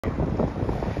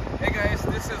Hey guys,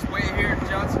 this is Way here at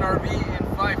Johnson RV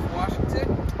in Fife,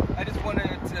 Washington. I just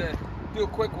wanted to do a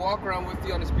quick walk around with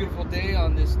you on this beautiful day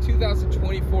on this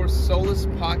 2024 Solus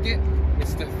Pocket.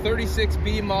 It's the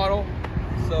 36B model,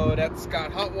 so that's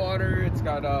got hot water, it's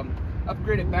got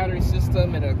upgraded battery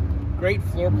system and a great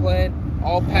floor plan,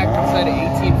 all packed inside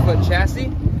an 18-foot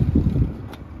chassis.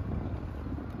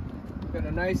 Got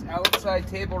a nice outside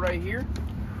table right here.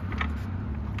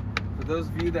 For those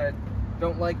of you that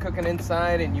don't like cooking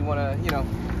inside and you want to, you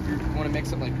want to make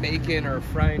something like bacon or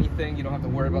fry anything, you don't have to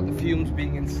worry about the fumes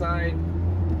being inside.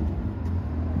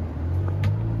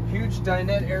 Huge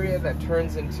dinette area that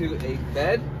turns into a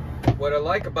bed. What I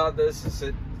like about this is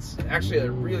it's actually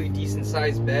a really decent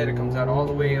sized bed. It comes out all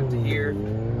the way up to here.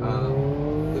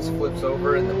 This flips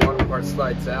over and the bottom part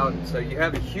slides out. So you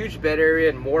have a huge bed area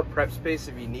and more prep space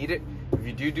if you need it. If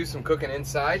you do some cooking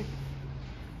inside.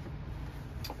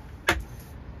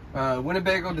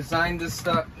 Winnebago designed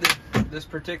this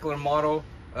particular model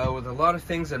with a lot of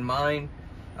things in mind.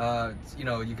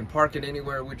 You can park it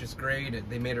anywhere, which is great.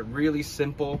 They made it really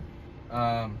simple.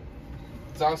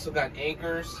 It's also got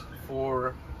anchors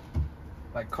for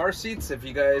like car seats if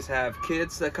you guys have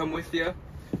kids that come with you.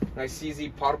 Nice easy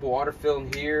potable water fill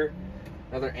in here.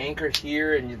 Another anchor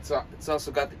here, and it's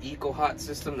also got the Eco Hot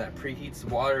system that preheats the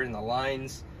water in the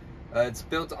lines. It's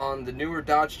built on the newer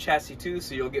Dodge chassis too,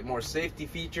 so you'll get more safety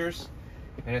features.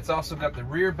 And it's also got the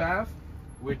rear bath,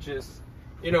 which is,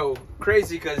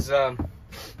 crazy because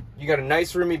you got a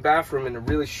nice roomy bathroom in a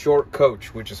really short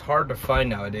coach, which is hard to find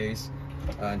nowadays.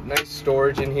 Nice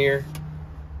storage in here.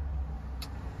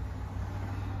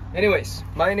 Anyways,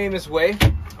 my name is Way.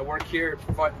 I work here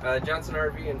at Johnson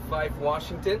RV in Fife,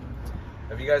 Washington.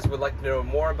 If you guys would like to know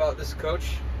more about this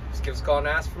coach, just give us a call and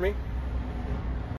ask for me.